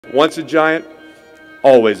Once a giant,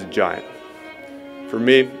 always a giant. For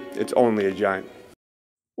me, it's only a giant.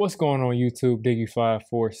 What's going on YouTube,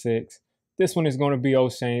 Diggy546? This one is going to be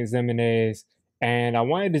Oshane Ximines, and I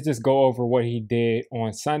wanted to just go over what he did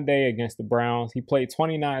on Sunday against the Browns. He played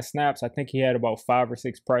 29 snaps. I think he had about 5 or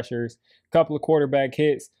 6 pressures, a couple of quarterback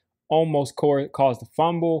hits, almost caused a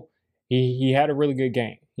fumble. He had a really good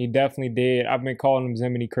game. He definitely did. I've been calling him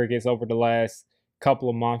Ximini Crickets over the last couple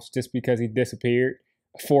of months just because he disappeared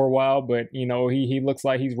for a while, but you know, he looks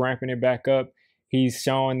like he's ramping it back up. He's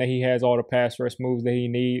showing that he has all the pass rush moves that he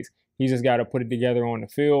needs. He just got to put it together on the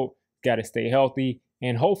field, got to stay healthy,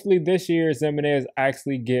 and hopefully this year Ximines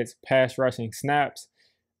actually gets pass rushing snaps.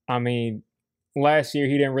 I mean, last year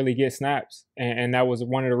he didn't really get snaps, and that was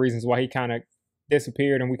one of the reasons why he kind of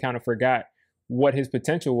disappeared and we kind of forgot what his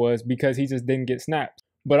potential was because he just didn't get snaps.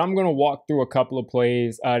 But I'm going to walk through a couple of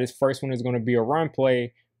plays. This first one is going to be a run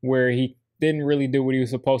play where he didn't really do what he was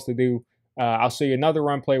supposed to do. I'll show you another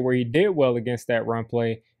run play where he did well against that run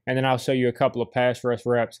play, and then I'll show you a couple of pass rush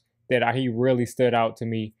reps that he really stood out to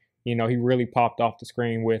me. You know, he really popped off the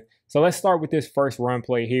screen with. So let's start with this first run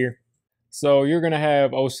play here. So you're going to have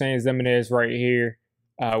Oshane Ximines right here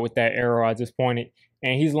with that arrow I just pointed,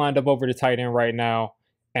 and he's lined up over the tight end right now.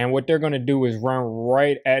 And what they're going to do is run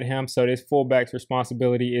right at him. So this fullback's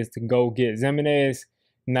responsibility is to go get Ximines.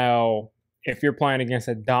 Now, if you're playing against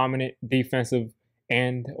a dominant defensive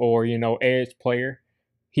end or, you know, edge player,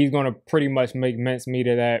 he's going to pretty much make mincemeat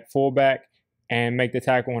of that fullback and make the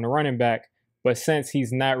tackle on the running back. But since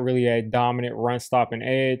he's not really a dominant run stopping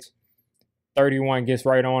edge, 31 gets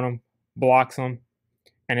right on him, blocks him,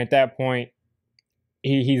 and at that point,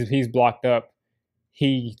 he's blocked up.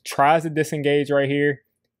 He tries to disengage right here.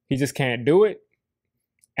 He just can't do it.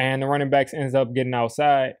 And the running backs ends up getting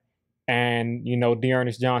outside. And, you know,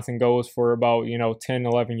 Dearness Johnson goes for about, 10,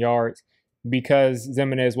 11 yards because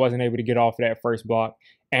Ximines wasn't able to get off of that first block.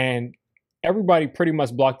 And everybody pretty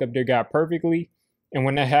much blocked up their guy perfectly. And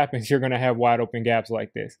when that happens, you're going to have wide open gaps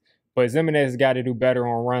like this. But Ximines has got to do better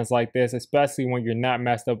on runs like this, especially when you're not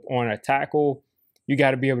messed up on a tackle. You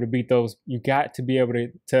got to be able to beat those. You got to be able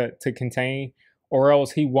to contain, or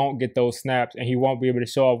else he won't get those snaps and he won't be able to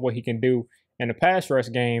show off what he can do in the pass rush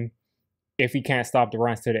game if he can't stop the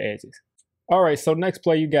runs to the edges. All right, so next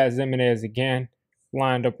play, you got Ximines again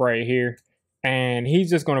lined up right here. And he's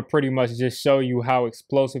just going to pretty much just show you how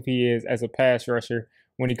explosive he is as a pass rusher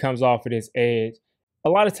when he comes off of this edge. A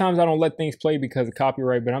lot of times I don't let things play because of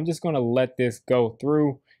copyright, but I'm just going to let this go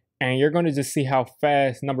through. And you're going to just see how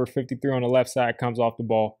fast number 53 on the left side comes off the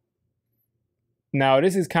ball. Now,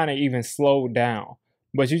 this is kind of even slowed down,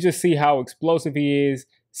 but you just see how explosive he is.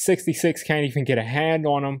 66 can't even get a hand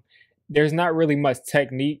on him. There's not really much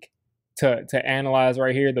technique to analyze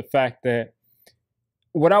right here. The fact that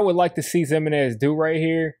what I would like to see Ximines do right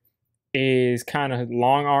here is kind of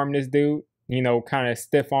long arm this dude, kind of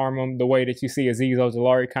stiff arm him the way that you see Azeez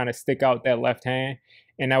Ojulari kind of stick out that left hand,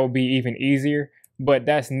 and that would be even easier. But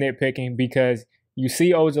that's nitpicking because you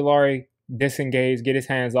see Ojulari disengage, get his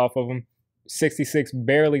hands off of him. 66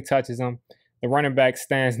 barely touches him. The running back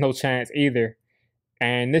stands no chance either.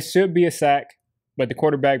 And this should be a sack, but the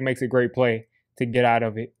quarterback makes a great play to get out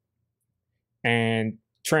of it. And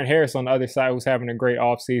Trent Harris on the other side, who's having a great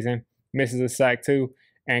offseason, misses a sack too.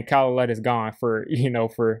 And Kyle is gone for,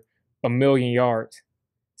 for 1,000,000 yards.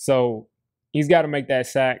 So he's got to make that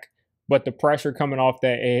sack. But the pressure coming off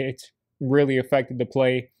that edge really affected the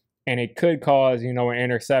play. And it could cause, an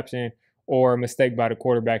interception or a mistake by the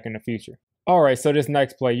quarterback in the future. All right, so this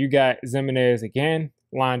next play, you got Ximines again,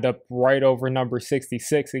 lined up right over number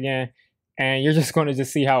 66 again. And you're just going to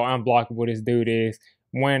just see how unblockable this dude is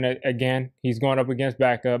when, again, he's going up against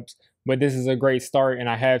backups. But this is a great start, and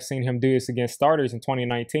I have seen him do this against starters in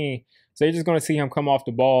 2019. So you're just going to see him come off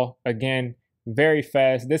the ball, again, very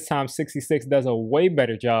fast. This time, 66 does a way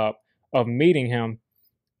better job of meeting him,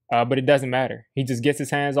 but it doesn't matter. He just gets his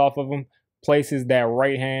hands off of him, places that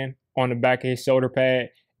right hand on the back of his shoulder pad,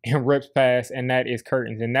 and rips past, and that is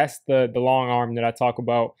curtains. And that's the long arm that I talk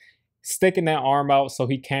about, sticking that arm out so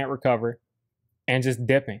he can't recover and just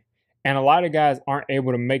dipping. And a lot of guys aren't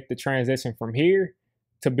able to make the transition from here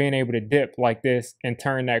to being able to dip like this and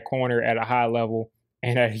turn that corner at a high level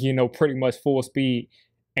and at, pretty much full speed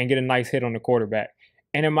and get a nice hit on the quarterback.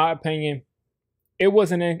 And in my opinion, it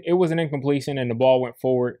was an incompletion and the ball went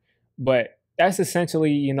forward, but that's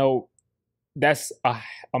essentially, that's a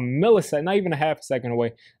millisecond, not even a half a second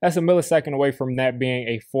away. That's a millisecond away from that being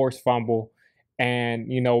a forced fumble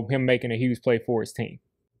and, him making a huge play for his team.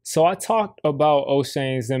 So I talked about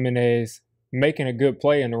Oshane Ximines making a good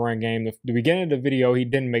play in the run game. The beginning of the video, he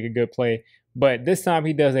didn't make a good play, But this time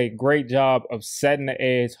he does a great job of setting the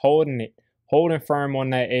edge, holding firm on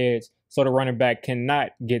that edge so the running back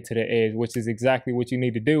cannot get to the edge, which is exactly what you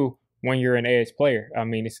need to do when you're an edge player. I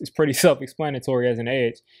mean, it's pretty self-explanatory as an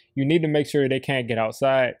edge. You need to make sure they can't get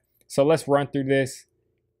outside. So let's run through this.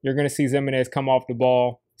 You're going to see Ximines come off the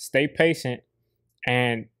ball, stay patient,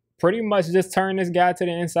 and pretty much just turn this guy to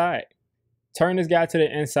the inside. Turn this guy to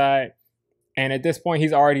the inside, and at this point,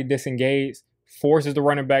 he's already disengaged, forces the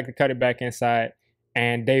running back to cut it back inside,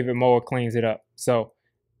 and David Moa cleans it up. So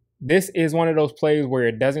this is one of those plays where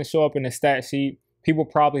it doesn't show up in the stat sheet. People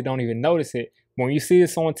probably don't even notice it. When you see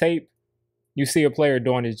this on tape, you see a player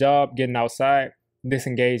doing his job, getting outside,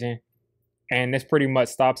 disengaging, and this pretty much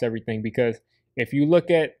stops everything, because if you look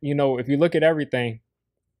at, everything,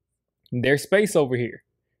 there's space over here.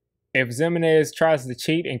 If Ximines tries to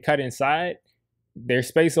cheat and cut inside, there's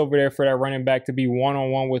space over there for that running back to be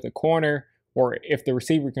one-on-one with a corner, or if the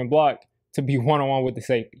receiver can block, to be one-on-one with the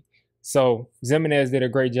safety. So Ximines did a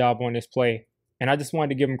great job on this play, and I just wanted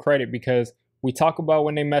to give him credit because we talk about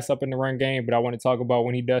when they mess up in the run game, but I want to talk about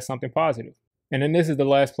when he does something positive. And then this is the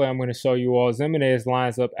last play I'm going to show you all. Ximines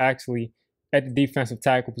lines up actually at the defensive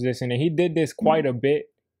tackle position, and he did this quite a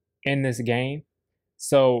bit in this game.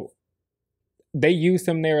 So they used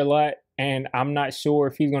him there a lot, and I'm not sure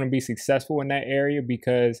if he's going to be successful in that area,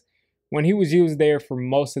 because when he was used there for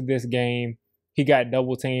most of this game, he got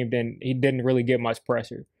double teamed and he didn't really get much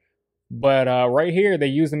pressure. But right here, they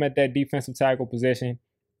used him at that defensive tackle position,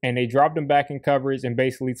 and they dropped him back in coverage and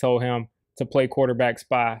basically told him to play quarterback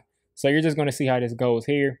spy. So you're just going to see how this goes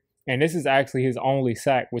here. And this is actually his only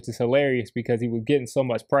sack, which is hilarious because he was getting so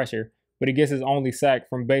much pressure, but he gets his only sack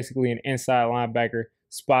from basically an inside linebacker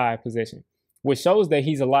spy position, which shows that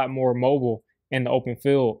he's a lot more mobile in the open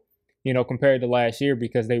field, compared to last year,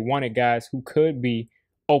 because they wanted guys who could be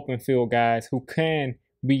open field guys who can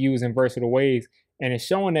be used in versatile ways. And it's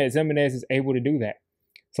showing that Ximines is able to do that.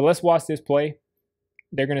 So let's watch this play.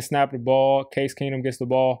 They're going to snap the ball. Case Keenum gets the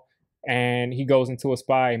ball, and he goes into a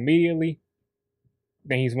spy immediately.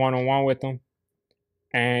 Then he's one-on-one with them.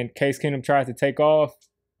 And Case Keenum tries to take off.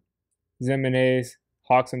 Ximines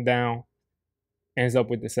hawks him down, ends up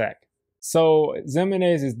with the sack. So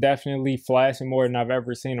Ximines is definitely flashing more than I've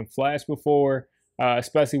ever seen him flash before,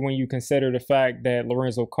 especially when you consider the fact that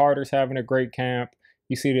Lorenzo Carter's having a great camp.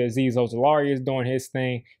 You see that Azeez Ojulari is doing his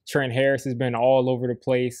thing. Trent Harris has been all over the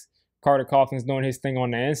place. Carter Coughlin's doing his thing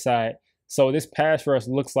on the inside. So this pass rush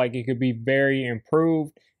looks like it could be very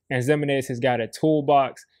improved. And Ximines has got a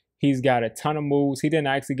toolbox. He's got a ton of moves. He didn't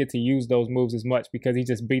actually get to use those moves as much because he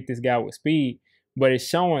just beat this guy with speed. But it's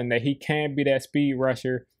showing that he can be that speed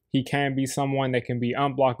rusher. He can be someone that can be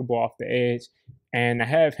unblockable off the edge. And to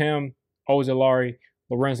have him, Ojulari,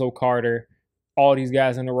 Lorenzo Carter, all these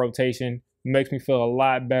guys in the rotation makes me feel a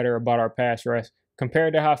lot better about our pass rush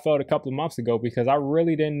compared to how I felt a couple of months ago, because I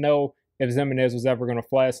really didn't know if Ximines was ever going to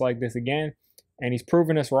flash like this again. And he's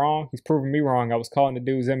proven us wrong. He's proven me wrong. I was calling the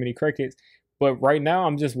dude Ximini Crickets. But right now,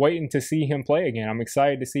 I'm just waiting to see him play again. I'm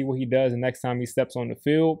excited to see what he does the next time he steps on the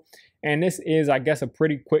field. And this is, I guess, a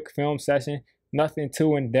pretty quick film session. Nothing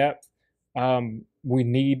too in-depth. We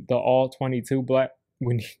need the all-22 black.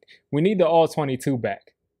 We need the all-22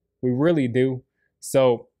 back. We really do.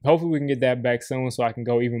 So hopefully we can get that back soon so I can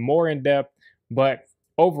go even more in-depth. But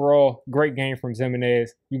overall, great game from Ximines.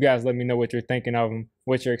 You guys let me know what you're thinking of him,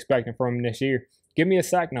 what you're expecting from him this year. Give me a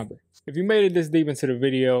sack number. If you made it this deep into the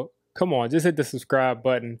video, come on, just hit the subscribe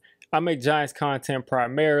button. I make Giants content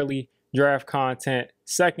primarily, draft content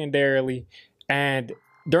secondarily, and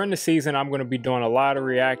during the season, I'm going to be doing a lot of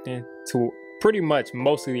reacting to pretty much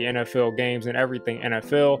most of the NFL games and everything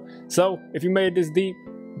NFL. So if you made it this deep,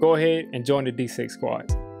 go ahead and join the D6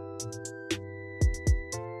 squad.